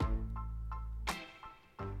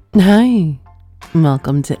Hi,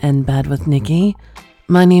 welcome to In Bed with Nikki.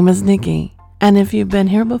 My name is Nikki, and if you've been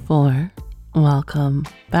here before, welcome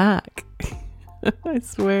back. I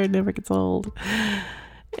swear it never gets old.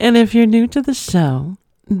 And if you're new to the show,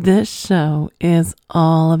 this show is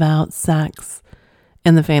all about sex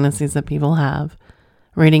and the fantasies that people have.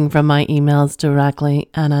 Reading from my emails directly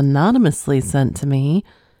and anonymously sent to me,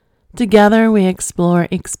 together we explore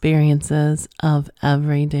experiences of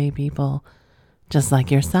everyday people, just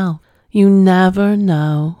like yourself. You never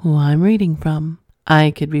know who I'm reading from.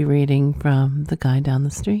 I could be reading from the guy down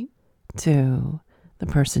the street to the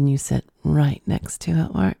person you sit right next to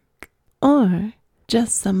at work, or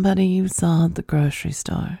just somebody you saw at the grocery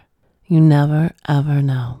store. You never ever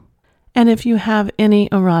know. And if you have any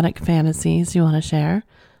erotic fantasies you want to share,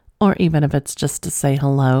 or even if it's just to say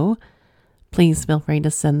hello, please feel free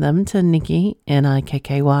to send them to Nikki,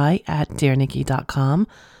 Nikky, at dearnikki.com,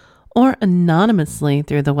 or anonymously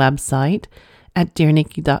through the website at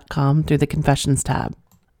dearnikki.com through the confessions tab.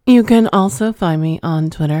 You can also find me on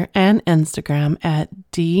Twitter and Instagram at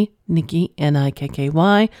dnikky,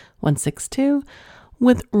 Nikky162,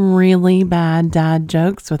 with really bad dad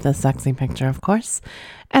jokes with a sexy picture, of course,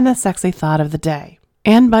 and a sexy thought of the day.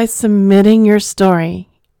 And by submitting your story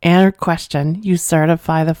and question, you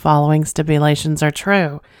certify the following stipulations are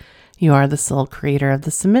true. You are the sole creator of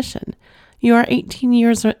the submission. You are 18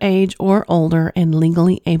 years of age or older and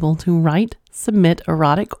legally able to write, submit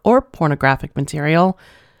erotic or pornographic material,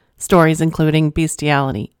 stories including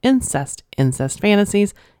bestiality, incest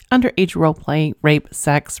fantasies, underage roleplay, rape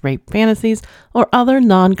fantasies, or other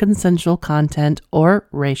non-consensual content or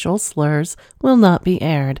racial slurs will not be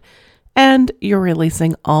aired, and you're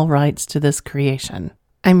releasing all rights to this creation.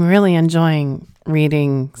 I'm really enjoying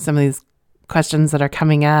reading some of these questions that are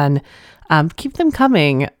coming in. Keep them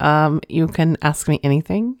coming. You can ask me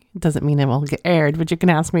anything. It doesn't mean it will get aired, but you can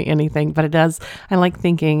ask me anything. But it does. I like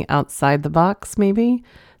thinking outside the box, maybe.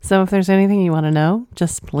 So if there's anything you want to know,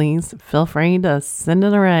 just please feel free to send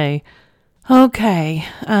an array. Okay.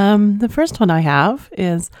 The first one I have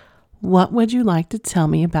is, what would you like to tell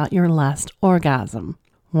me about your last orgasm?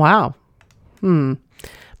 Wow.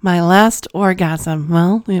 My last orgasm.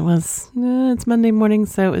 Well, it's Monday morning,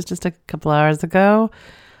 so it was just a couple hours ago.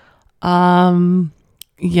 I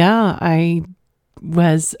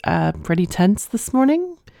was pretty tense this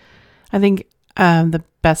morning. I think the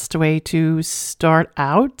best way to start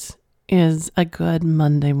out is a good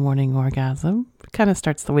Monday morning orgasm. It kind of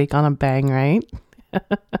starts the week on a bang, right?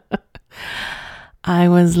 I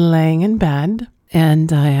was laying in bed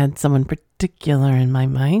and I had someone particular in my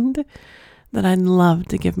mind that I'd love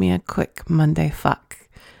to give me a quick Monday fuck.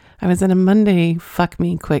 I was in a Monday fuck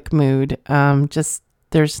me quick mood.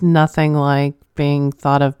 There's nothing like being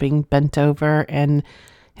thought of being bent over and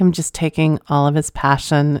him just taking all of his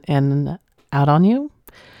passion and out on you.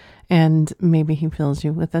 And maybe he fills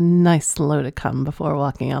you with a nice load of cum before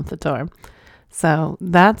walking out the door. So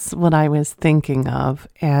that's what I was thinking of.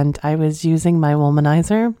 And I was using my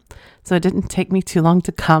womanizer. So it didn't take me too long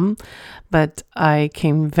to come, but I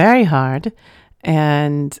came very hard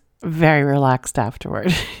and very relaxed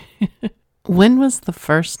afterward. When was the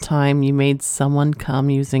first time you made someone come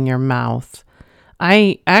using your mouth?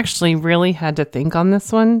 I actually really had to think on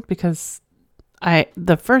this one because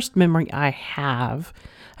the first memory I have,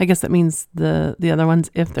 I guess that means the other ones,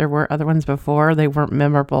 if there were other ones before, they weren't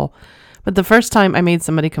memorable. But the first time I made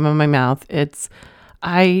somebody come in my mouth,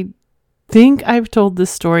 I think I've told this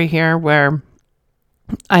story here where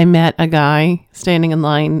I met a guy standing in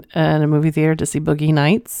line at a movie theater to see Boogie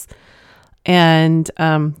Nights. And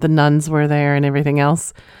the nuns were there and everything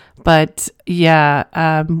else. But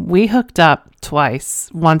we hooked up twice.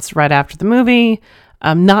 Once right after the movie.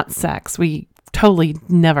 Not sex. We totally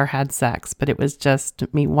never had sex, but it was just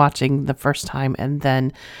me watching the first time. And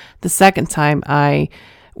then the second time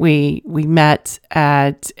we met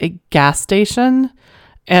at a gas station.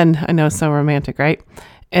 And I know, so romantic, right?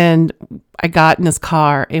 And I got in his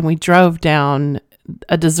car and we drove down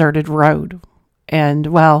a deserted road. And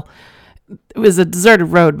well, it was a deserted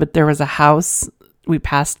road, but there was a house. We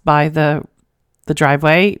passed by the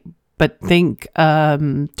driveway, but think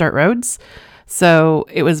dirt roads. So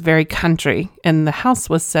it was very country, and the house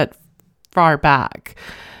was set far back.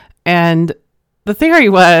 And the theory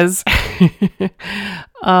was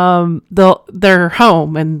their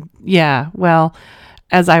home. And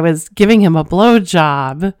as I was giving him a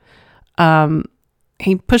blowjob,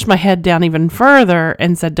 he pushed my head down even further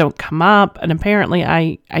and said, "Don't come up." And apparently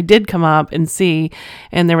I did come up and see,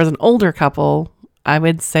 and there was an older couple, I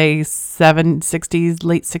would say late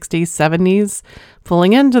 60s, 70s,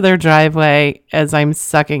 pulling into their driveway as I'm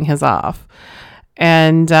sucking his off.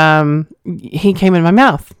 And he came in my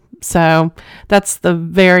mouth. So that's the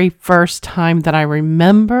very first time that I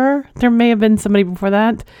remember. There may have been somebody before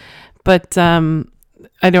that, but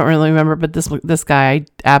I don't really remember. But this guy, I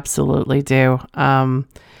absolutely do.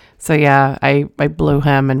 So yeah, I blew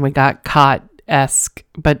him and we got caught-esque,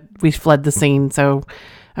 but we fled the scene. So,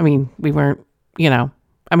 I mean, we weren't,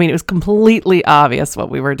 it was completely obvious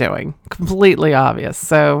what we were doing. Completely obvious.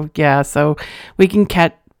 So yeah, so we can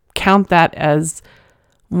count that as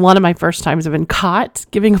one of my first times I've been caught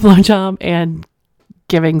giving a blowjob and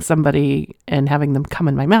giving somebody and having them come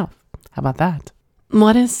in my mouth. How about that?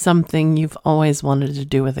 What is something you've always wanted to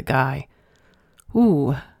do with a guy?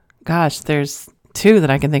 Ooh, gosh, there's two that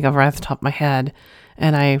I can think of right off the top of my head.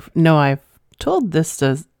 And I know I've told this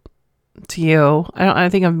to you. I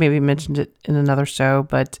think I've maybe mentioned it in another show,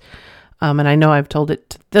 but, and I know I've told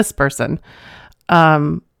it to this person.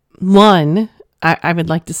 One, I would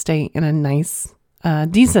like to stay in a nice,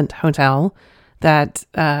 decent hotel that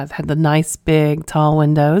had the nice big tall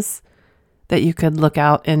windows that you could look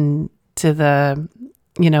out into the,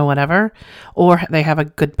 whatever, or they have a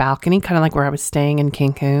good balcony, kind of like where I was staying in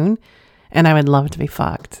Cancun, and I would love to be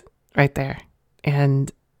fucked right there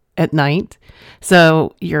and at night.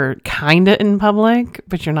 So you're kind of in public,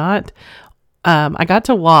 but you're not. I got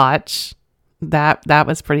to watch that. That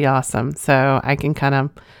was pretty awesome. So I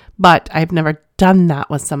can but I've never done that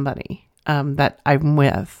with somebody that I'm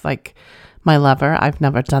with, like my lover. I've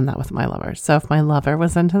never done that with my lover. So if my lover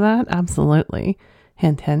was into that, absolutely.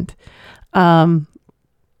 Hint, hint.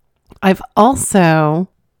 I've also,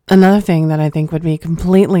 another thing that I think would be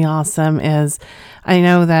completely awesome is I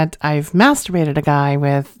know that I've masturbated a guy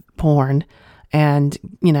with porn and,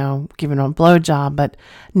 given him a blowjob, but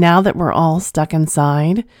now that we're all stuck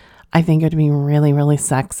inside, I think it would be really, really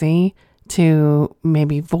sexy to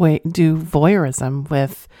maybe do voyeurism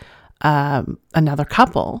with another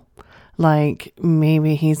couple. Like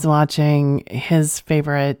maybe he's watching his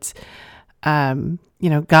favorite,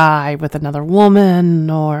 guy with another woman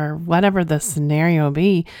or whatever the scenario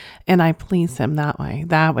be, and I please him that way.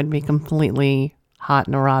 That would be completely hot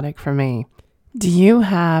and erotic for me. Do you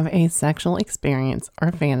have a sexual experience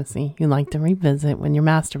or fantasy you like to revisit when you're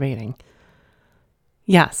masturbating?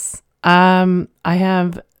 Yes. I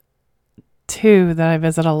have two that I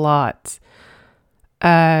visit a lot.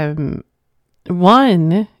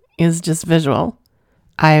 One is just visual.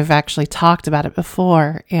 I've actually talked about it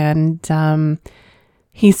before, and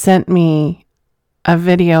he sent me a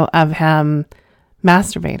video of him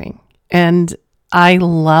masturbating, and I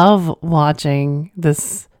love watching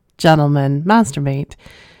this gentleman masturbate.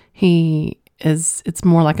 It's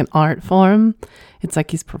more like an art form. It's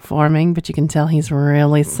like he's performing, but you can tell he's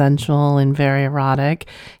really sensual and very erotic.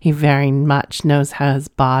 He very much knows how his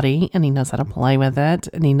body, and he knows how to play with it,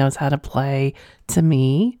 and he knows how to play to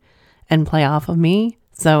me and play off of me.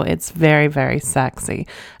 So it's very, very sexy.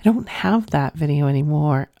 I don't have that video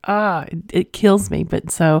anymore. It kills me.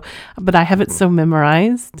 But I have it so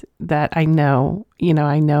memorized that I know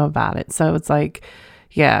about it. So it's like,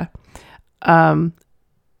 yeah.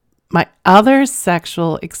 My other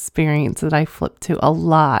sexual experience that I flip to a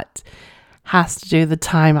lot has to do the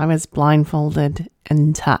time I was blindfolded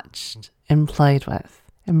and touched and played with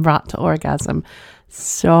and brought to orgasm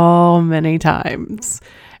so many times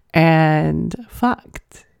and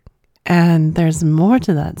fucked. And there's more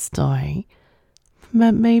to that story,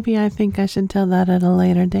 but maybe I think I should tell that at a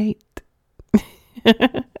later date.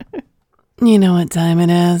 You know what time it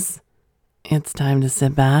is? It's time to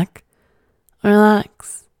sit back,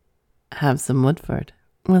 relax, have some Woodford,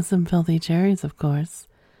 with some filthy cherries, of course,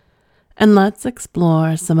 and let's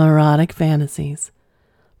explore some erotic fantasies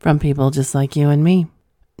from people just like you and me.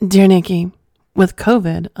 Dear Nikki, with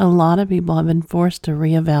COVID, a lot of people have been forced to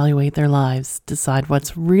reevaluate their lives, decide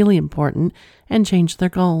what's really important, and change their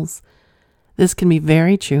goals. This can be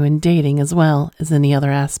very true in dating as well as any other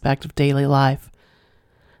aspect of daily life.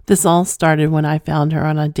 This all started when I found her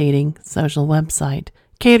on a dating social website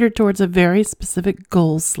catered towards a very specific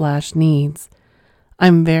goals/needs.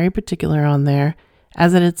 I'm very particular on there,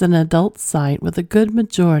 as it's an adult site with a good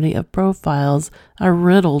majority of profiles are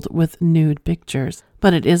riddled with nude pictures,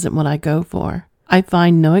 but it isn't what I go for. I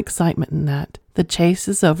find no excitement in that. The chase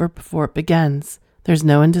is over before it begins. There's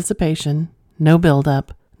no anticipation, no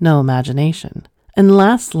build-up, no imagination. And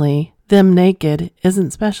lastly, them naked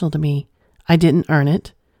isn't special to me. I didn't earn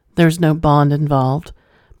it. There's no bond involved,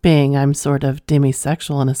 being I'm sort of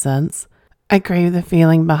demisexual in a sense. I crave the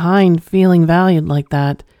feeling behind feeling valued like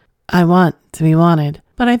that. I want to be wanted,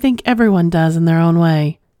 but I think everyone does in their own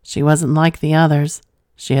way. She wasn't like the others.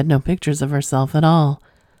 She had no pictures of herself at all.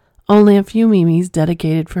 Only a few memes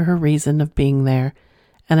dedicated for her reason of being there,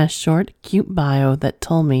 and a short, cute bio that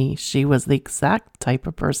told me she was the exact type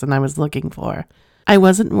of person I was looking for. I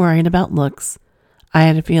wasn't worried about looks. I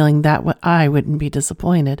had a feeling that I wouldn't be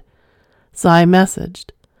disappointed. So I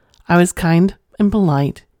messaged. I was kind and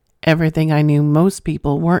polite, everything I knew most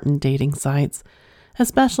people weren't in dating sites,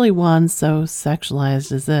 especially one so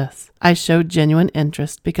sexualized as this. I showed genuine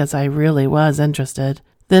interest because I really was interested.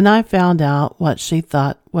 Then I found out what she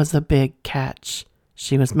thought was a big catch.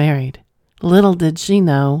 She was married. Little did she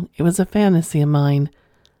know it was a fantasy of mine,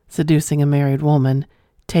 seducing a married woman,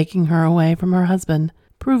 taking her away from her husband,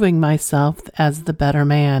 proving myself as the better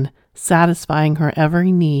man, satisfying her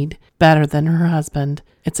every need better than her husband.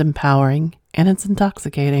 It's empowering and it's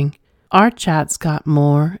intoxicating. Our chats got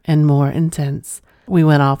more and more intense. We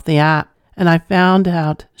went off the app, and I found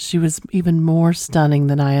out she was even more stunning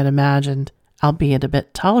than I had imagined, albeit a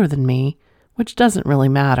bit taller than me, which doesn't really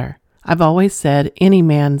matter. I've always said any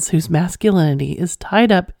man whose masculinity is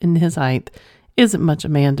tied up in his height isn't much a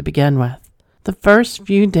man to begin with. The first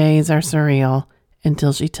few days are surreal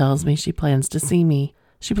until she tells me she plans to see me.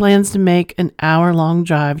 She plans to make an hour-long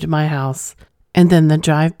drive to my house and then the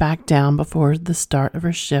drive back down before the start of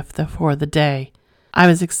her shift for the day. I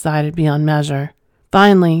was excited beyond measure.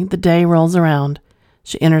 Finally, the day rolls around.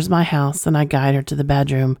 She enters my house and I guide her to the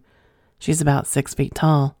bedroom. She's about 6 feet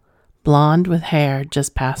tall, blonde with hair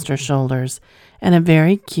just past her shoulders, and a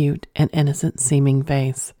very cute and innocent-seeming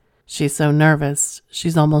face. She's so nervous,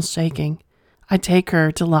 she's almost shaking. I take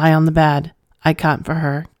her to lie on the bed. I comfort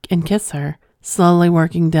her and kiss her, slowly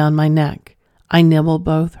working down my neck. I nibble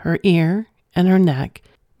both her ear and her neck,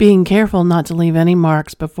 being careful not to leave any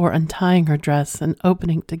marks before untying her dress and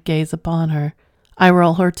opening to gaze upon her. I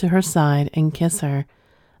roll her to her side and kiss her,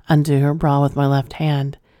 undo her bra with my left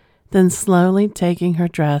hand, then slowly taking her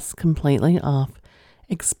dress completely off,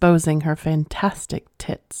 exposing her fantastic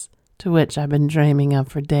tits, to which I've been dreaming of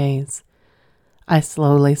for days. I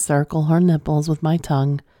slowly circle her nipples with my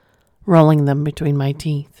tongue, rolling them between my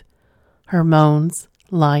teeth. Her moans,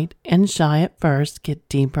 light and shy at first, get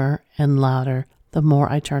deeper and louder the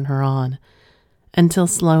more I turn her on, until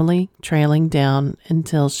slowly trailing down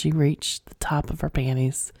until she reached the top of her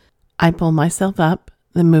panties. I pull myself up,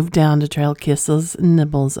 then move down to trail kisses and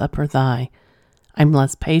nibbles up her thigh. I'm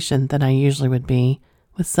less patient than I usually would be,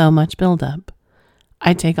 with so much buildup.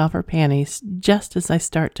 I take off her panties just as I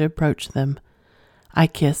start to approach them. I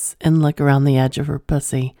kiss and lick around the edge of her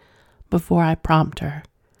pussy before I prompt her.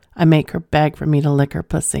 I make her beg for me to lick her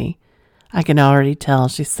pussy. I can already tell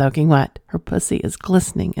she's soaking wet. Her pussy is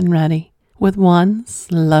glistening and ready. With one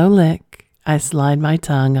slow lick, I slide my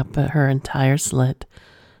tongue up her entire slit,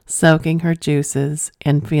 soaking her juices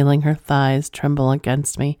and feeling her thighs tremble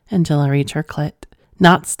against me until I reach her clit.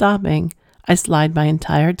 Not stopping, I slide my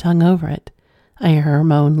entire tongue over it. I hear her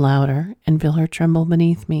moan louder and feel her tremble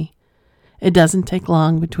beneath me. It doesn't take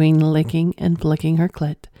long between licking and flicking her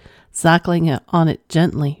clit, suckling on it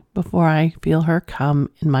gently before I feel her come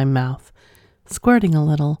in my mouth, squirting a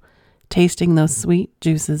little, tasting those sweet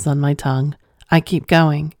juices on my tongue. I keep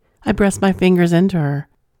going. I press my fingers into her,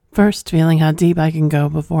 first feeling how deep I can go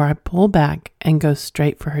before I pull back and go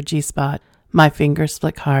straight for her G-spot. My fingers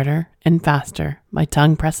flick harder and faster. My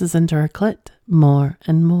tongue presses into her clit more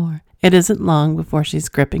and more. It isn't long before she's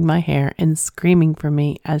gripping my hair and screaming for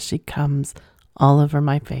me as she comes all over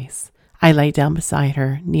my face. I lay down beside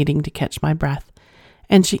her, needing to catch my breath,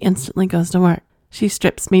 and she instantly goes to work. She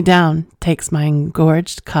strips me down, takes my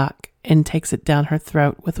engorged cock, and takes it down her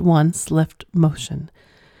throat with one swift motion.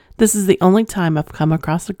 This is the only time I've come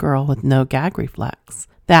across a girl with no gag reflex.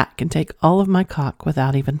 That can take all of my cock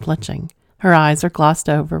without even flinching. Her eyes are glossed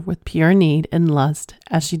over with pure need and lust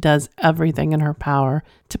as she does everything in her power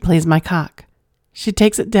to please my cock. She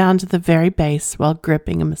takes it down to the very base while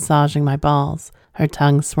gripping and massaging my balls, her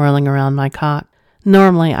tongue swirling around my cock.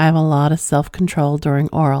 Normally, I have a lot of self-control during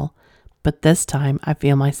oral, but this time I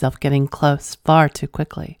feel myself getting close far too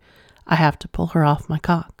quickly. I have to pull her off my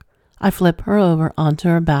cock. I flip her over onto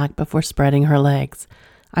her back before spreading her legs.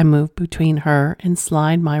 I move between her and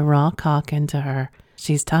slide my raw cock into her.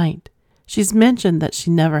 She's tight. She's mentioned that she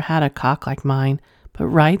never had a cock like mine, but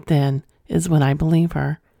right then is when I believe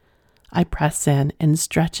her. I press in and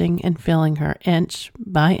stretching and filling her inch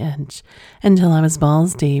by inch until I was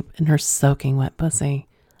balls deep in her soaking wet pussy.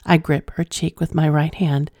 I grip her cheek with my right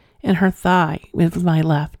hand and her thigh with my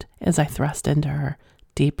left as I thrust into her,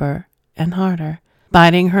 deeper and harder,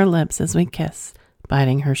 biting her lips as we kiss,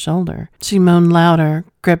 biting her shoulder. She moaned louder,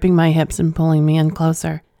 gripping my hips and pulling me in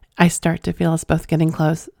closer. I start to feel us both getting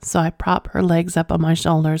close, so I prop her legs up on my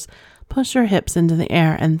shoulders, push her hips into the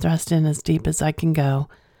air, and thrust in as deep as I can go.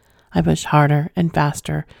 I push harder and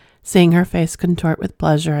faster, seeing her face contort with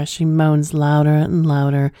pleasure as she moans louder and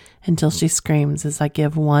louder until she screams as I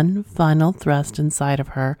give one final thrust inside of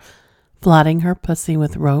her, flooding her pussy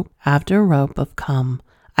with rope after rope of cum.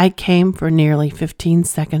 I came for nearly 15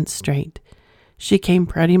 seconds straight. She came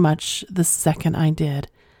pretty much the second I did,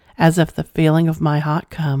 as if the feeling of my hot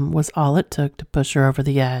cum was all it took to push her over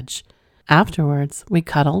the edge. Afterwards, we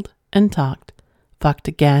cuddled and talked, fucked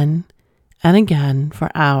again and again for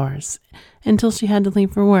hours until she had to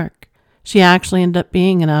leave for work. She actually ended up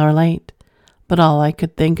being an hour late, but all I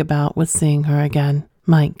could think about was seeing her again.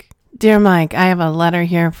 Mike. Dear Mike, I have a letter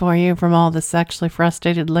here for you from all the sexually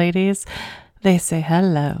frustrated ladies. They say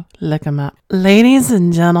hello. Look them up. Ladies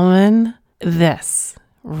and gentlemen, this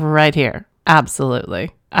right here.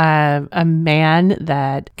 Absolutely. A man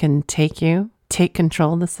that can take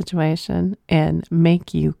control of the situation and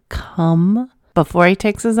make you come before he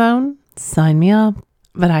takes his own. Sign me up.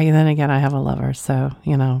 But then again, I have a lover, so,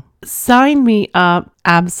 sign me up.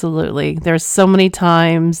 Absolutely. There's so many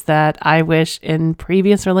times that I wish in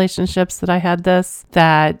previous relationships that I had this,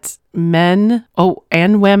 that men,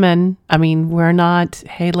 and women, we're not,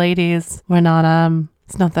 hey ladies, we're not,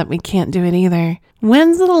 it's not that we can't do it either.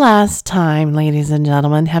 When's the last time, ladies and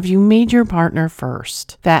gentlemen, have you made your partner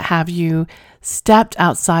first? That have you stepped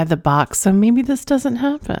outside the box so maybe this doesn't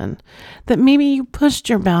happen? That maybe you pushed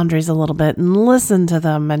your boundaries a little bit and listened to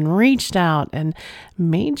them and reached out and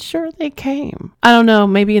made sure they came? I don't know,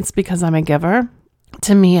 maybe it's because I'm a giver.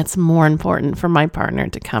 To me, it's more important for my partner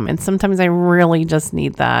to come. And sometimes I really just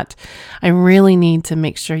need that. I really need to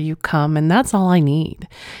make sure you come. And that's all I need.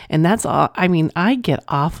 And that's all. I get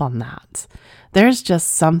off on that. There's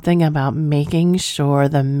just something about making sure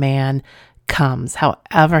the man comes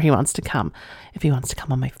however he wants to come. If he wants to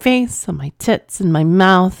come on my face, on my tits, in my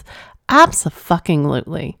mouth,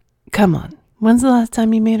 abso-fucking-lutely. Come on. When's the last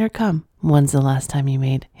time you made her come? When's the last time you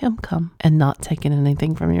made him come and not taken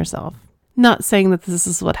anything from yourself? Not saying that this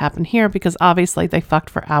is what happened here, because obviously they fucked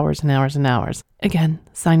for hours and hours and hours. Again,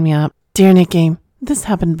 sign me up. Dear Nikki, this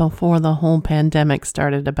happened before the whole pandemic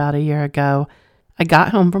started about a year ago. I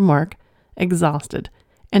got home from work, exhausted,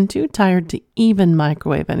 and too tired to even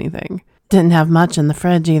microwave anything. Didn't have much in the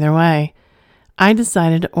fridge either way. I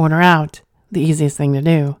decided to order out. The easiest thing to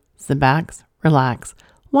do. Sit back, relax,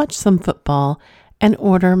 watch some football, and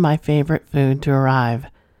order my favorite food to arrive.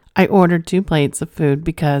 I ordered 2 plates of food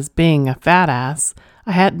because, being a fat ass,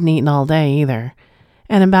 I hadn't eaten all day either.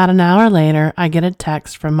 And about an hour later, I get a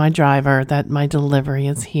text from my driver that my delivery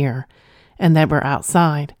is here and that we're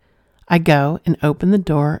outside. I go and open the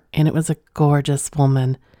door, and it was a gorgeous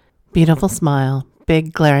woman. Beautiful smile,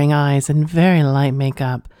 big glaring eyes, and very light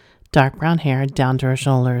makeup. Dark brown hair down to her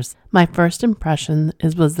shoulders. My first impression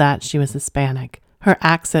was that she was Hispanic. Her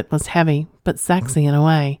accent was heavy, but sexy in a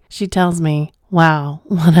way. She tells me, "Wow,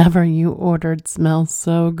 whatever you ordered smells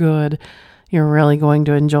so good. You're really going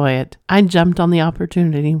to enjoy it." I jumped on the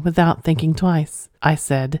opportunity without thinking twice. I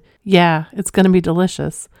said, "Yeah, it's going to be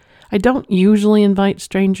delicious. I don't usually invite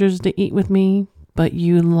strangers to eat with me, but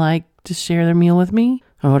you'd like to share their meal with me?"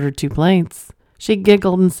 I ordered 2 plates. She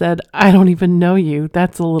giggled and said, "I don't even know you.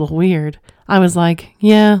 That's a little weird." I was like,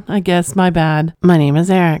 "Yeah, I guess, my bad. My name is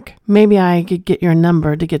Eric. Maybe I could get your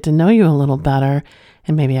number to get to know you a little better,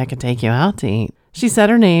 and maybe I could take you out to eat." She said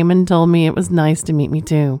her name and told me it was nice to meet me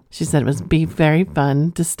too. She said it would be very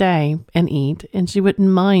fun to stay and eat, and she wouldn't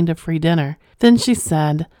mind a free dinner. Then she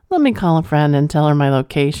said, "Let me call a friend and tell her my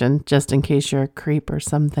location, just in case you're a creep or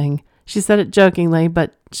something." She said it jokingly,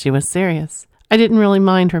 but she was serious. I didn't really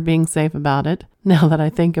mind her being safe about it. Now that I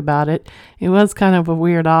think about it, it was kind of a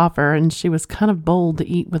weird offer, and she was kind of bold to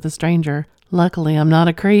eat with a stranger. Luckily, I'm not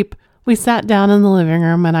a creep. We sat down in the living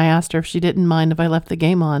room, and I asked her if she didn't mind if I left the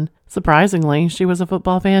game on. Surprisingly, she was a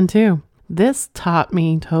football fan too. This taught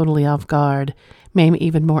me totally off guard, made me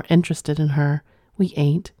even more interested in her. We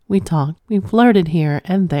ate, we talked, we flirted here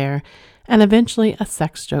and there, and eventually a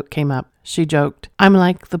sex joke came up. She joked, "I'm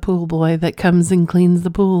like the pool boy that comes and cleans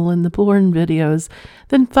the pool in the porn videos,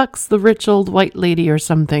 then fucks the rich old white lady or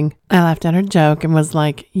something." I laughed at her joke and was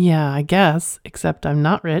like, "Yeah, I guess, except I'm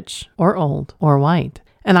not rich or old or white.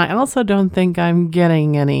 And I also don't think I'm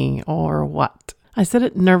getting any, or what?" I said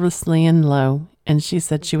it nervously and low, and she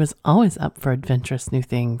said she was always up for adventurous new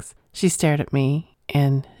things. She stared at me,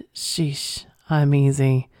 and sheesh, I'm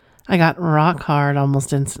easy. I got rock hard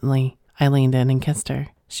almost instantly. I leaned in and kissed her.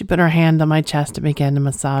 She put her hand on my chest and began to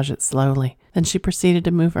massage it slowly. Then she proceeded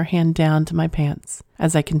to move her hand down to my pants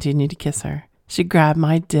as I continued to kiss her. She grabbed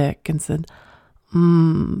my dick and said,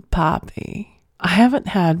 "Poppy." I haven't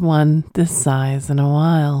had one this size in a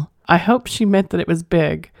while. I hope she meant that it was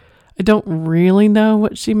big. I don't really know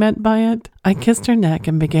what she meant by it. I kissed her neck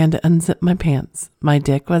and began to unzip my pants. My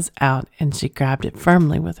dick was out and she grabbed it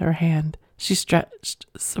firmly with her hand. She stretched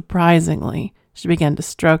surprisingly. She began to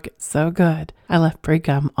stroke it so good. I left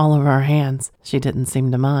pre-cum all over her hands. She didn't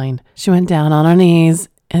seem to mind. She went down on her knees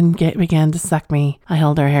and began to suck me. I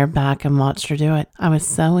held her hair back and watched her do it. I was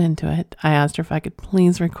so into it. I asked her if I could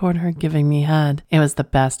please record her giving me head. It was the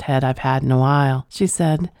best head I've had in a while. She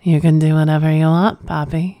said, "You can do whatever you want,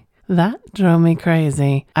 Poppy." That drove me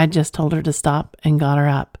crazy. I just told her to stop and got her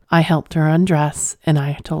up. I helped her undress and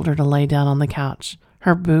I told her to lay down on the couch.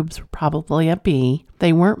 Her boobs were probably a B.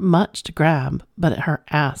 They weren't much to grab, but her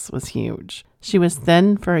ass was huge. She was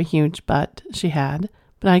thin for a huge butt she had,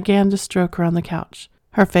 but I began to stroke her on the couch.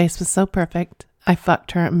 Her face was so perfect. I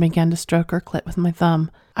fucked her and began to stroke her clit with my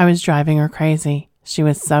thumb. I was driving her crazy. She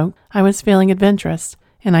was soaked. I was feeling adventurous,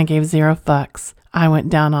 and I gave zero fucks. I went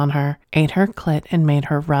down on her, ate her clit, and made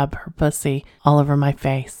her rub her pussy all over my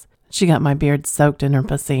face. She got my beard soaked in her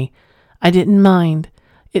pussy. I didn't mind.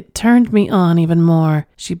 It turned me on even more.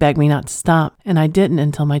 She begged me not to stop, and I didn't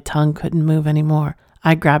until my tongue couldn't move anymore.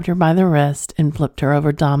 I grabbed her by the wrist and flipped her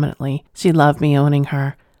over dominantly. She loved me owning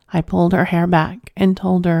her. I pulled her hair back and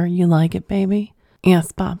told her, "You like it, baby?"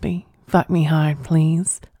 "Yes, Poppy. Fuck me hard,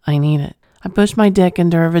 please. I need it." I pushed my dick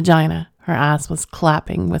into her vagina. Her ass was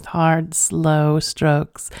clapping with hard, slow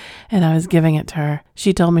strokes, and I was giving it to her.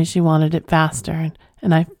 She told me she wanted it faster,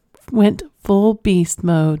 and I went full beast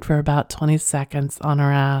mode for about 20 seconds on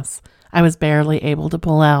her ass. I was barely able to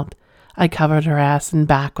pull out. I covered her ass and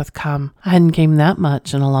back with cum. I hadn't came that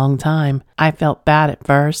much in a long time. I felt bad at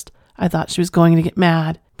first. I thought she was going to get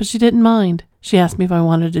mad, but she didn't mind. She asked me if I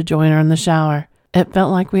wanted to join her in the shower. It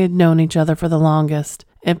felt like we had known each other for the longest.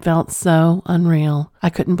 It felt so unreal.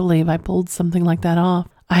 I couldn't believe I pulled something like that off.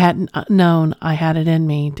 I hadn't known I had it in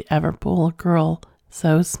me to ever pull a girl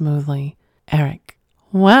so smoothly. Eric.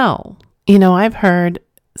 Well, I've heard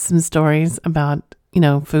some stories about,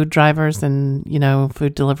 food drivers and,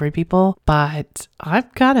 food delivery people, but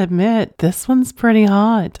I've got to admit, this one's pretty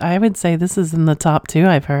hot. I would say this is in the top 2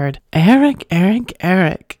 I've heard. Eric,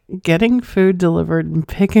 getting food delivered and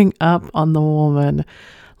picking up on the woman.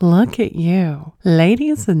 Look at you.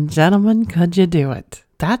 Ladies and gentlemen, could you do it?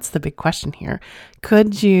 That's the big question here.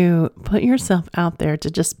 Could you put yourself out there to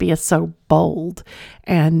just be so bold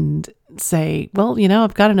and say, well,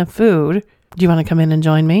 I've got enough food. Do you want to come in and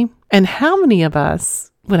join me? And how many of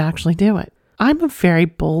us would actually do it? I'm a very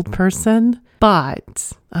bold person,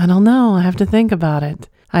 but I don't know. I have to think about it.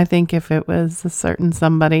 I think if it was a certain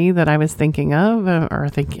somebody that I was thinking of or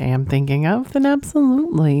am thinking of, then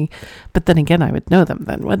absolutely. But then again, I would know them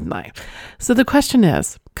then, wouldn't I? So the question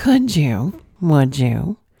is, would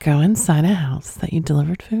you go inside a house that you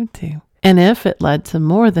delivered food to? And if it led to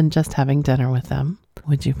more than just having dinner with them,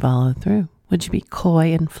 would you follow through? Would you be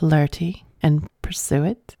coy and flirty and pursue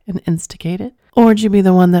it and instigate it? Or would you be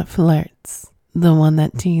the one that flirts, the one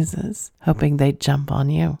that teases, hoping they'd jump on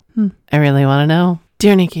you? I really want to know.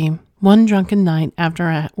 Dear Nikki, one drunken night after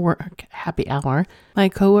a work happy hour, my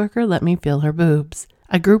coworker let me feel her boobs.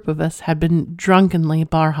 A group of us had been drunkenly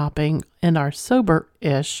bar hopping, and our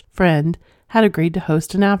sober-ish friend had agreed to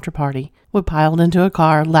host an after party. We piled into a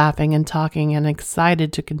car, laughing and talking and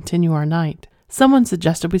excited to continue our night. Someone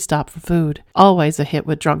suggested we stop for food. Always a hit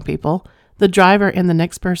with drunk people. The driver and the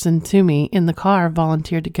next person to me in the car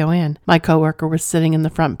volunteered to go in. My coworker was sitting in the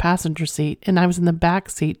front passenger seat, and I was in the back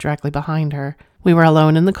seat directly behind her. We were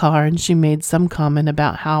alone in the car, and she made some comment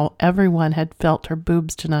about how everyone had felt her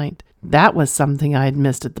boobs tonight. That was something I had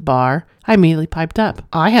missed at the bar. I immediately piped up,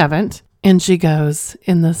 "I haven't." And she goes,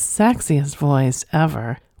 in the sexiest voice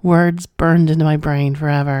ever. Words burned into my brain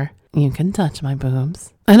forever. "You can touch my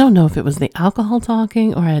boobs." I don't know if it was the alcohol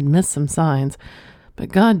talking or I had missed some signs,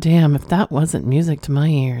 but goddamn if that wasn't music to my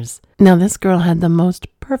ears. Now this girl had the most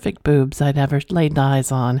perfect boobs I'd ever laid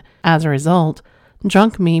eyes on. As a result,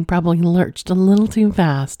 drunk me probably lurched a little too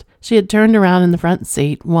fast. She had turned around in the front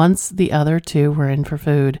seat once the other two were in for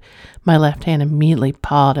food. My left hand immediately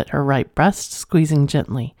pawed at her right breast, squeezing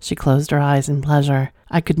gently. She closed her eyes in pleasure.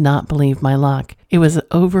 I could not believe my luck. It was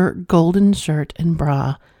over golden shirt and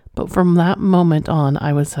bra, but from that moment on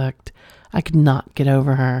I was hooked. I could not get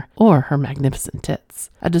over her, or her magnificent tits.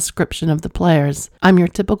 A description of the players. I'm your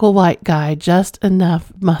typical white guy, just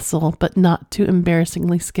enough muscle, but not too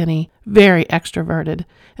embarrassingly skinny. Very extroverted,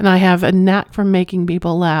 and I have a knack for making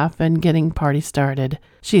people laugh and getting parties started.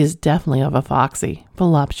 She is definitely of a foxy,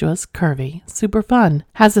 voluptuous, curvy, super fun.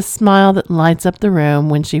 Has a smile that lights up the room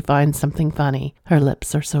when she finds something funny. Her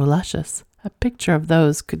lips are so luscious. A picture of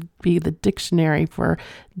those could be the dictionary for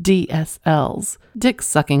DSLs.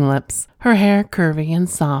 Dick-sucking lips. Her hair curvy and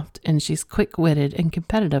soft, and she's quick-witted and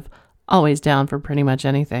competitive, always down for pretty much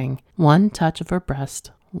anything. One touch of her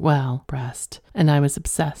breast, and I was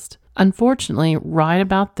obsessed. Unfortunately, right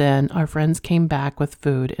about then, our friends came back with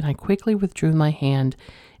food, and I quickly withdrew my hand,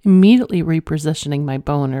 immediately repositioning my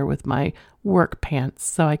boner with my work pants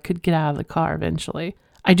so I could get out of the car eventually.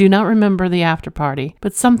 I do not remember the after party,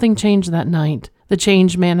 but something changed that night. The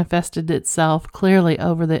change manifested itself clearly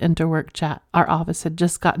over the interwork chat. Our office had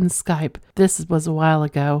just gotten Skype. This was a while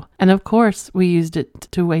ago. And of course, we used it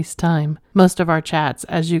to waste time. Most of our chats,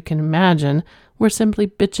 as you can imagine, were simply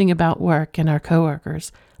bitching about work and our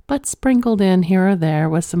coworkers, but sprinkled in here or there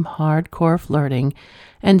was some hardcore flirting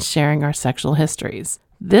and sharing our sexual histories.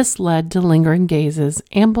 This led to lingering gazes,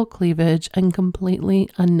 ample cleavage, and completely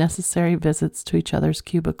unnecessary visits to each other's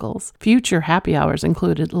cubicles. Future happy hours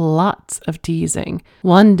included lots of teasing.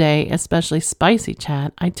 One day, especially spicy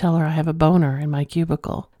chat, I tell her I have a boner in my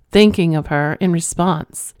cubicle. Thinking of her in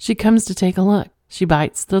response, she comes to take a look. She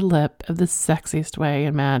bites the lip of the sexiest way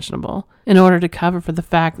imaginable. In order to cover for the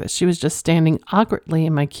fact that she was just standing awkwardly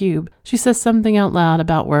in my cube, she says something out loud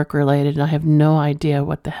about work related, and I have no idea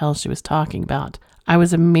what the hell she was talking about. I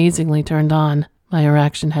was amazingly turned on. My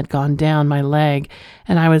erection had gone down my leg,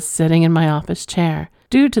 and I was sitting in my office chair.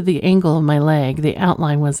 Due to the angle of my leg, the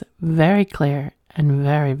outline was very clear and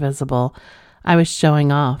very visible. I was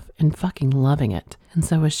showing off and fucking loving it, and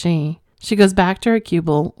so was she. She goes back to her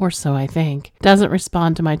cubicle, or so I think. Doesn't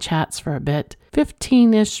respond to my chats for a bit.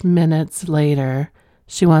 15-ish minutes later,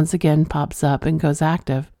 she once again pops up and goes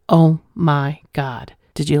active. Oh my God.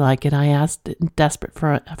 Did you like it? I asked, desperate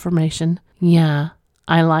for affirmation. Yeah,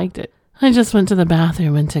 I liked it. I just went to the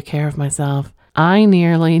bathroom and took care of myself. I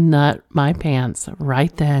nearly nut my pants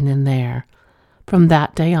right then and there. From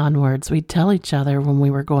that day onwards, we'd tell each other when we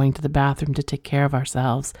were going to the bathroom to take care of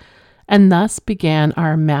ourselves, and thus began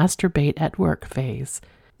our masturbate at work phase.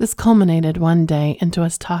 This culminated one day into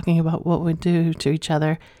us talking about what we'd do to each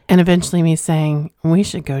other, and eventually me saying, we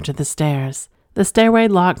should go to the stairs. The stairway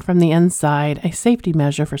locked from the inside, a safety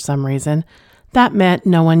measure for some reason. That meant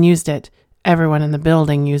no one used it. Everyone in the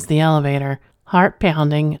building used the elevator. Heart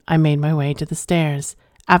pounding, I made my way to the stairs.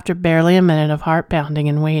 After barely a minute of heart pounding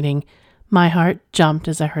and waiting, my heart jumped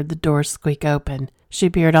as I heard the door squeak open. She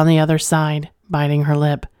appeared on the other side, biting her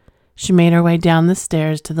lip. She made her way down the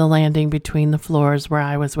stairs to the landing between the floors where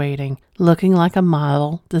I was waiting, looking like a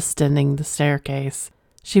model descending the staircase.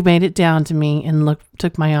 She made it down to me and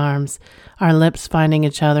took my arms, our lips finding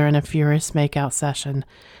each other in a furious makeout session.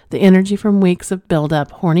 The energy from weeks of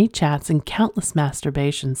build-up, horny chats, and countless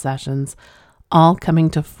masturbation sessions, all coming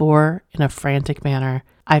to fore in a frantic manner.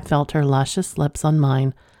 I felt her luscious lips on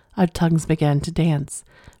mine. Our tongues began to dance,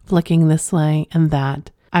 flicking this way and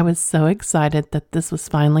that. I was so excited that this was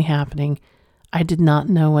finally happening. I did not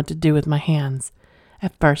know what to do with my hands.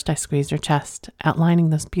 At first, I squeezed her chest, outlining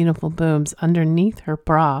those beautiful boobs underneath her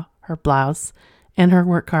bra, her blouse, and her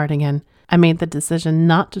work cardigan. I made the decision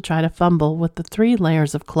not to try to fumble with the 3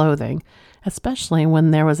 layers of clothing, especially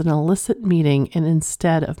when there was an illicit meeting and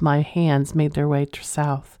instead of my hands made their way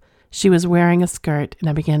south. She was wearing a skirt, and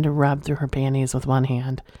I began to rub through her panties with one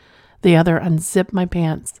hand. The other unzipped my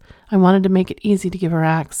pants. I wanted to make it easy to give her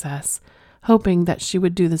access, hoping that she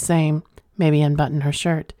would do the same, maybe unbutton her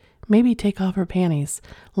shirt, maybe take off her panties.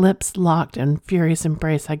 Lips locked in furious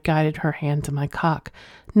embrace, I guided her hand to my cock,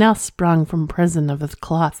 now sprung from prison of the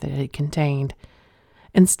cloth that it contained.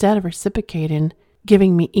 Instead of reciprocating,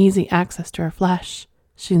 giving me easy access to her flesh,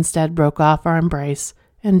 she instead broke off our embrace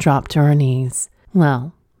and dropped to her knees.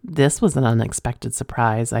 Well, this was an unexpected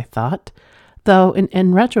surprise, I thought, though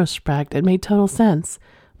in retrospect it made total sense.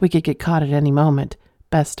 We could get caught at any moment.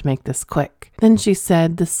 Best to make this quick. Then she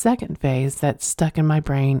said the second phase that stuck in my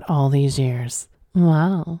brain all these years.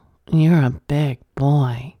 Wow, you're a big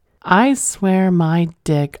boy. I swear my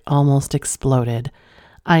dick almost exploded.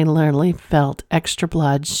 I literally felt extra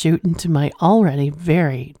blood shoot into my already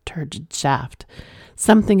very turgid shaft.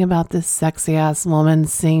 Something about this sexy-ass woman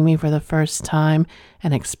seeing me for the first time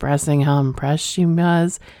and expressing how impressed she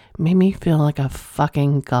was made me feel like a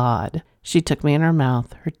fucking god. She took me in her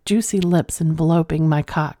mouth, her juicy lips enveloping my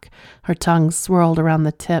cock. Her tongue swirled around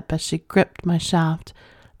the tip as she gripped my shaft.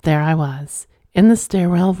 There I was, in the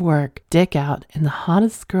stairwell of work, dick out, and the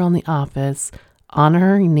hottest girl in the office, on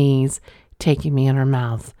her knees, taking me in her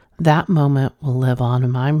mouth. That moment will live on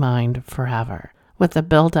in my mind forever. With the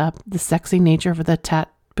build-up, the sexy nature of the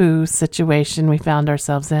taboo situation we found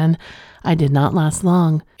ourselves in, I did not last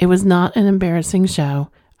long. It was not an embarrassing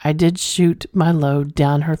show. I did shoot my load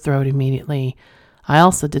down her throat immediately. I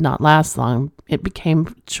also did not last long. It became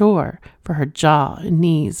a chore for her jaw and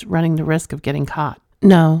knees, running the risk of getting caught.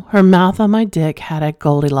 No, her mouth on my dick had a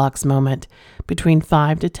Goldilocks moment. Between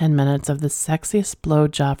 5 to 10 minutes of the sexiest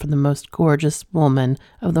blowjob from the most gorgeous woman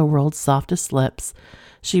of the world's softest lips,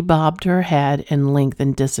 she bobbed her head in length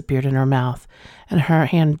and disappeared in her mouth, and her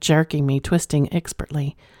hand jerking me, twisting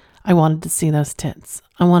expertly. I wanted to see those tits.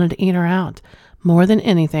 I wanted to eat her out. More than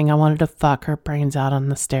anything, I wanted to fuck her brains out on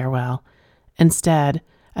the stairwell. Instead,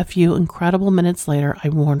 a few incredible minutes later, I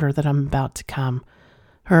warned her that I'm about to come.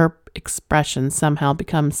 Her expression somehow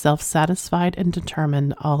becomes self-satisfied and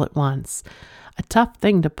determined all at once. A tough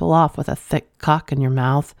thing to pull off with a thick cock in your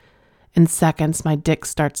mouth. In seconds, my dick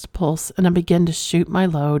starts to pulse, and I begin to shoot my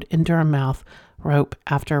load into her mouth, rope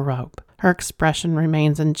after rope. Her expression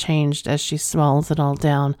remains unchanged as she swallows it all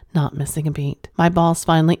down, not missing a beat. My balls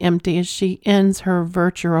finally empty as she ends her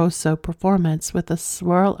virtuoso performance with a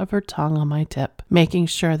swirl of her tongue on my tip, making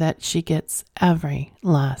sure that she gets every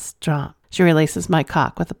last drop. She releases my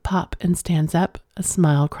cock with a pop and stands up. A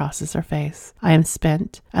smile crosses her face. I am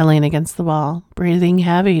spent. I lean against the wall, breathing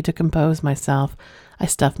heavy to compose myself. I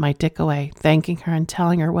stuff my dick away, thanking her and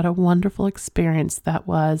telling her what a wonderful experience that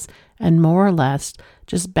was, and more or less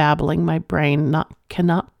just babbling. My brain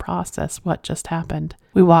cannot process what just happened.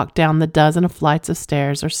 We walked down the dozen of flights of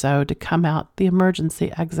stairs or so to come out the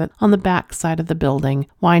emergency exit on the back side of the building,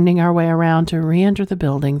 winding our way around to re-enter the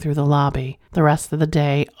building through the lobby. The rest of the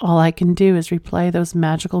day, all I can do is replay those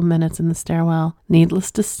magical minutes in the stairwell. Needless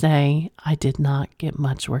to say, I did not get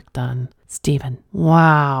much work done. Stephen.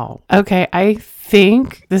 Wow. Okay, I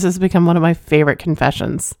think this has become one of my favorite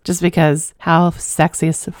confessions, just because how sexy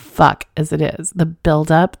as fuck as it is. The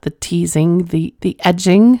build-up, the teasing, the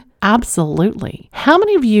edging. Absolutely. How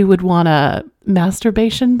many of you would want a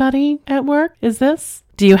masturbation buddy at work? Is this?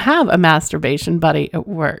 Do you have a masturbation buddy at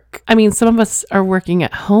work? I mean, some of us are working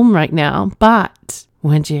at home right now, but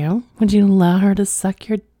would you allow her to suck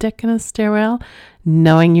your dick in a stairwell,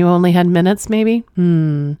 knowing you only had minutes maybe?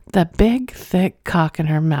 The big, thick cock in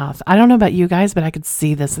her mouth. I don't know about you guys, but I could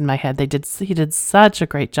see this in my head. He did such a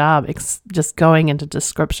great job just going into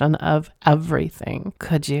description of everything.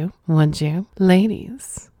 Could you? Would you?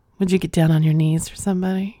 Ladies, would you get down on your knees for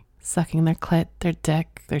somebody? Sucking their clit, their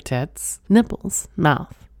dick, their tits, nipples,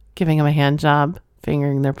 mouth, giving them a hand job,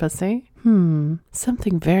 fingering their pussy?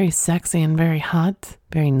 Something very sexy and very hot,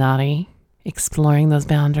 very naughty, exploring those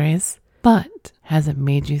boundaries. But has it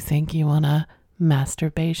made you think you want a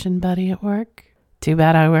masturbation buddy at work? Too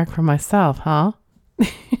bad I work for myself, huh?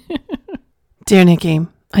 Dear Nikki,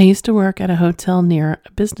 I used to work at a hotel near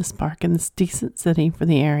a business park in this decent city for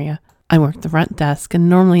the area. I worked the front desk and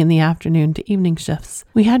normally in the afternoon to evening shifts.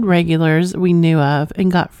 We had regulars we knew of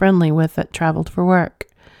and got friendly with that traveled for work.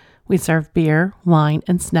 We served beer, wine,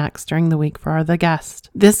 and snacks during the week for the guest.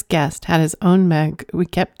 This guest had his own mug we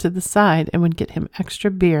kept to the side and would get him extra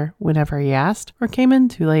beer whenever he asked or came in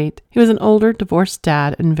too late. He was an older, divorced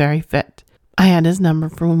dad and very fit. I had his number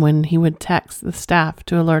from when he would text the staff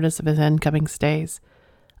to alert us of his incoming stays.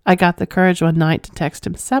 I got the courage one night to text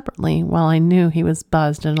him separately while I knew he was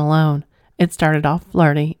buzzed and alone. It started off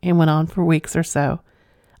flirty and went on for weeks or so.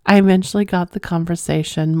 I eventually got the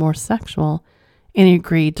conversation more sexual, and he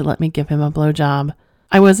agreed to let me give him a blowjob.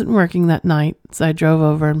 I wasn't working that night, so I drove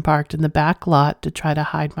over and parked in the back lot to try to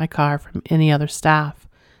hide my car from any other staff.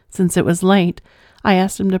 Since it was late, I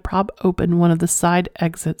asked him to prop open one of the side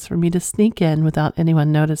exits for me to sneak in without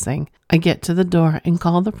anyone noticing. I get to the door and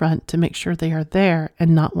call the front to make sure they are there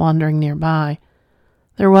and not wandering nearby.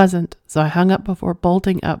 There wasn't, so I hung up before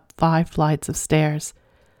bolting up 5 flights of stairs.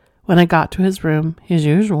 When I got to his room, his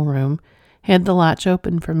usual room, he had the latch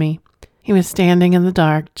open for me. He was standing in the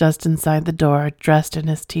dark just inside the door, dressed in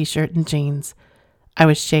his t-shirt and jeans. I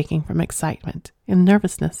was shaking from excitement and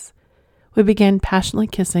nervousness. We began passionately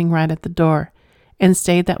kissing right at the door and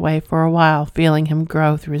stayed that way for a while, feeling him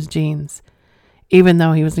grow through his jeans. Even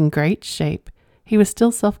though he was in great shape, he was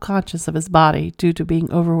still self-conscious of his body due to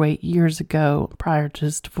being overweight years ago prior to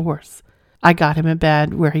his divorce. I got him in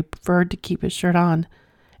bed where he preferred to keep his shirt on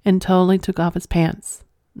and totally took off his pants.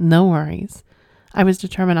 No worries. I was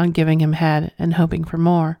determined on giving him head and hoping for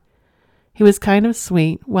more. He was kind of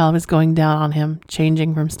sweet while I was going down on him,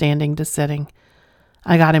 changing from standing to sitting.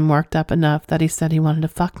 I got him worked up enough that he said he wanted to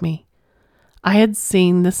fuck me. I had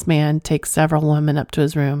seen this man take several women up to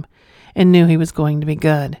his room and knew he was going to be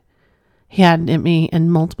good. He had me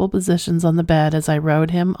in multiple positions on the bed as I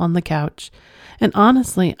rode him on the couch, and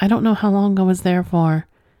honestly, I don't know how long I was there for.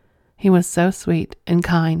 He was so sweet and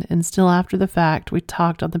kind, and still after the fact, we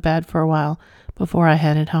talked on the bed for a while before I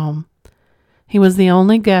headed home. He was the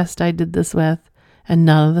only guest I did this with, and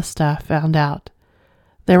none of the staff found out.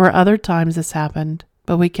 There were other times this happened,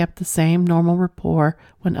 but we kept the same normal rapport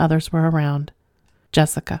when others were around.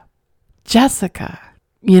 Jessica.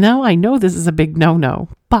 I know this is a big no-no,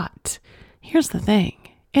 but here's the thing.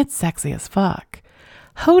 It's sexy as fuck.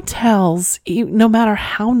 Hotels, no matter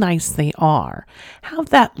how nice they are, have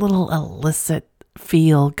that little illicit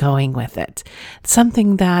feel going with it.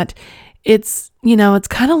 Something that it's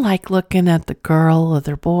kind of like looking at the girl or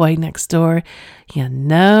their boy next door.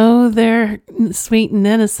 They're sweet and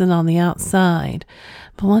innocent on the outside.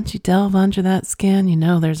 But once you delve under that skin,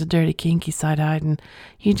 there's a dirty, kinky side hiding.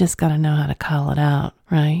 You just got to know how to call it out,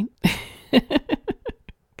 right?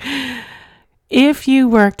 If you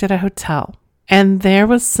worked at a hotel and there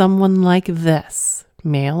was someone like this,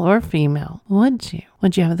 male or female, would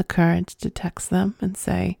you have the courage to text them and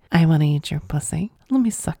say, I want to eat your pussy. Let me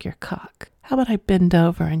suck your cock. How about I bend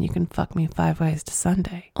over and you can fuck me 5 ways to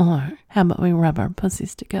Sunday? Or how about we rub our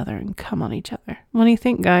pussies together and come on each other? What do you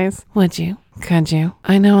think, guys? Would you? Could you?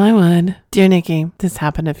 I know I would. Dear Nikki, this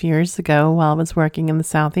happened a few years ago while I was working in the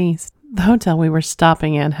Southeast. The hotel we were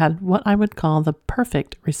stopping in had what I would call the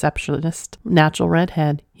perfect receptionist. Natural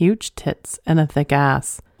redhead, huge tits, and a thick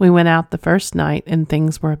ass. We went out the first night and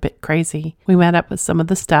things were a bit crazy. We met up with some of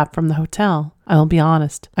the staff from the hotel. I will be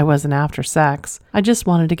honest, I wasn't after sex. I just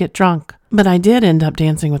wanted to get drunk. But I did end up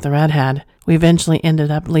dancing with the redhead. We eventually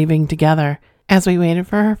ended up leaving together. As we waited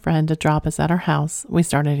for her friend to drop us at our house, we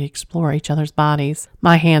started to explore each other's bodies.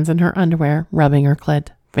 My hands in her underwear, rubbing her clit,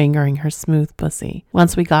 fingering her smooth pussy.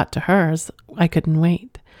 Once we got to hers, I couldn't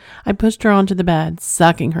wait. I pushed her onto the bed,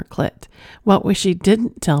 sucking her clit. What she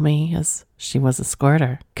didn't tell me is she was a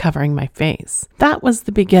squirter, covering my face. That was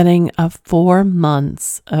the beginning of 4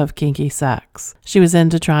 months of kinky sex. She was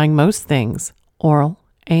into trying most things: oral,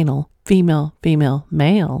 anal, female,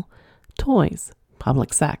 male, toys,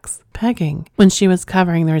 public sex, pegging. When she was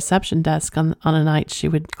covering the reception desk on a night, she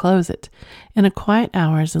would close it in the quiet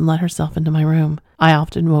hours and let herself into my room. I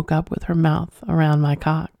often woke up with her mouth around my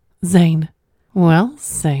cock. Zane. Well,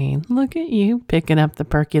 Zane, look at you picking up the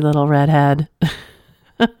perky little redhead.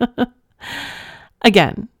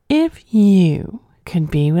 Again, if you could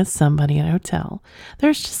be with somebody at a hotel,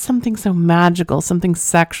 there's just something so magical, something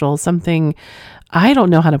sexual, something, I don't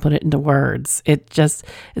know how to put it into words.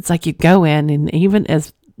 It's like you go in, and even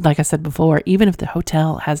as, like I said before, even if the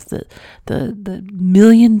hotel has the $1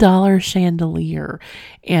 million chandelier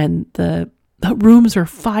and the rooms are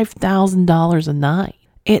 $5,000 a night,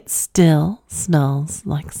 it still smells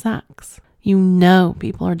like sex.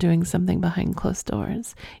 People are doing something behind closed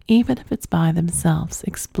doors, even if it's by themselves,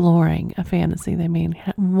 exploring a fantasy they may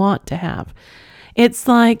want to have. It's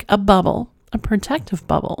like a bubble, a protective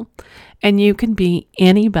bubble, and you can be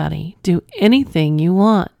anybody, do anything you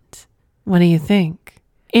want. What do you think?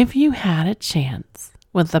 If you had a chance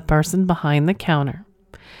with the person behind the counter,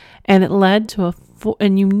 and it led to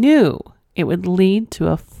and you knew it would lead to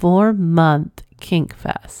a 4-month kink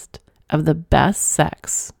fest of the best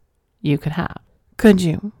sex you could have, could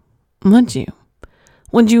you? Would you?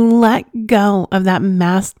 Would you let go of that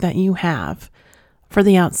mask that you have for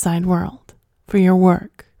the outside world, for your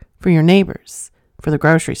work, for your neighbors, for the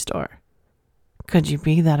grocery store? Could you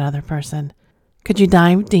be that other person? Could you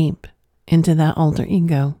dive deep into that alter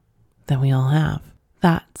ego that we all have?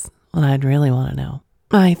 That's what I'd really want to know.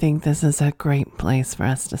 I think this is a great place for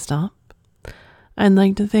us to stop. I'd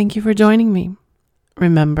like to thank you for joining me.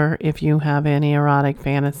 Remember, if you have any erotic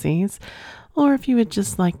fantasies, or if you would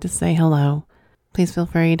just like to say hello, please feel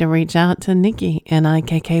free to reach out to Nikki,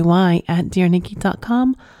 Nikky, at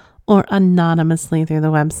dearnikki.com, or anonymously through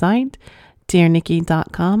the website,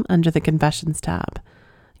 dearnikki.com, under the Confessions tab.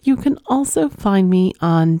 You can also find me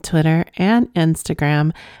on Twitter and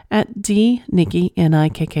Instagram at dnikky,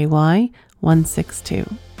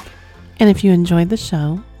 Nikky162. And if you enjoyed the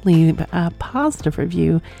show, leave a positive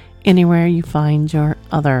review anywhere you find your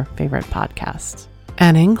other favorite podcasts.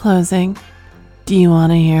 And in closing, do you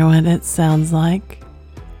want to hear what it sounds like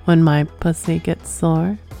when my pussy gets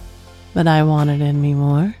sore, but I want it in me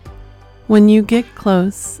more? When you get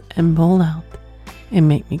close and pull out and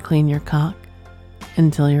make me clean your cock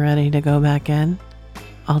until you're ready to go back in,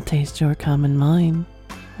 I'll taste your cum in mine.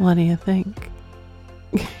 What do you think?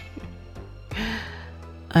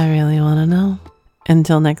 I really want to know.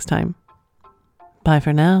 Until next time. Bye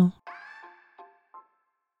for now.